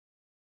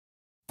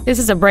This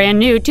is a brand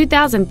new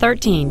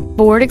 2013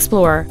 Ford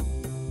Explorer.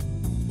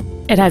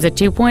 It has a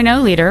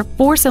 2.0-liter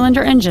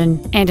four-cylinder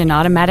engine and an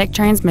automatic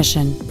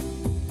transmission.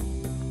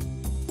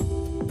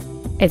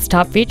 Its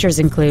top features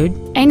include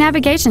a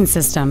navigation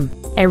system,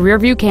 a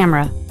rear-view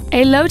camera,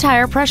 a low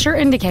tire pressure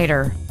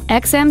indicator,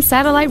 XM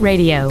satellite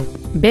radio,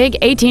 big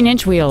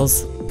 18-inch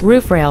wheels,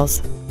 roof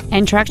rails,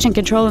 and traction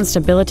control and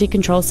stability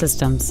control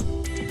systems.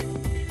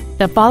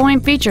 The following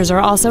features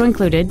are also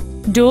included: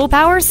 dual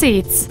power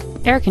seats,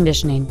 air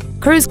conditioning,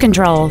 cruise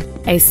control,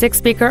 a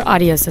 6-speaker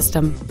audio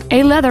system,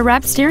 a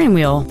leather-wrapped steering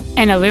wheel,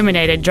 an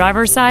illuminated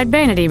driver's side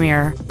vanity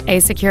mirror, a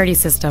security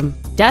system,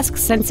 dusk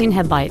sensing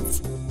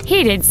headlights,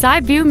 heated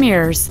side view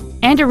mirrors,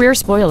 and a rear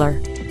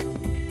spoiler.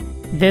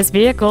 This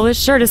vehicle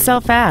is sure to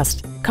sell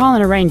fast. Call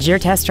and arrange your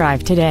test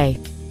drive today.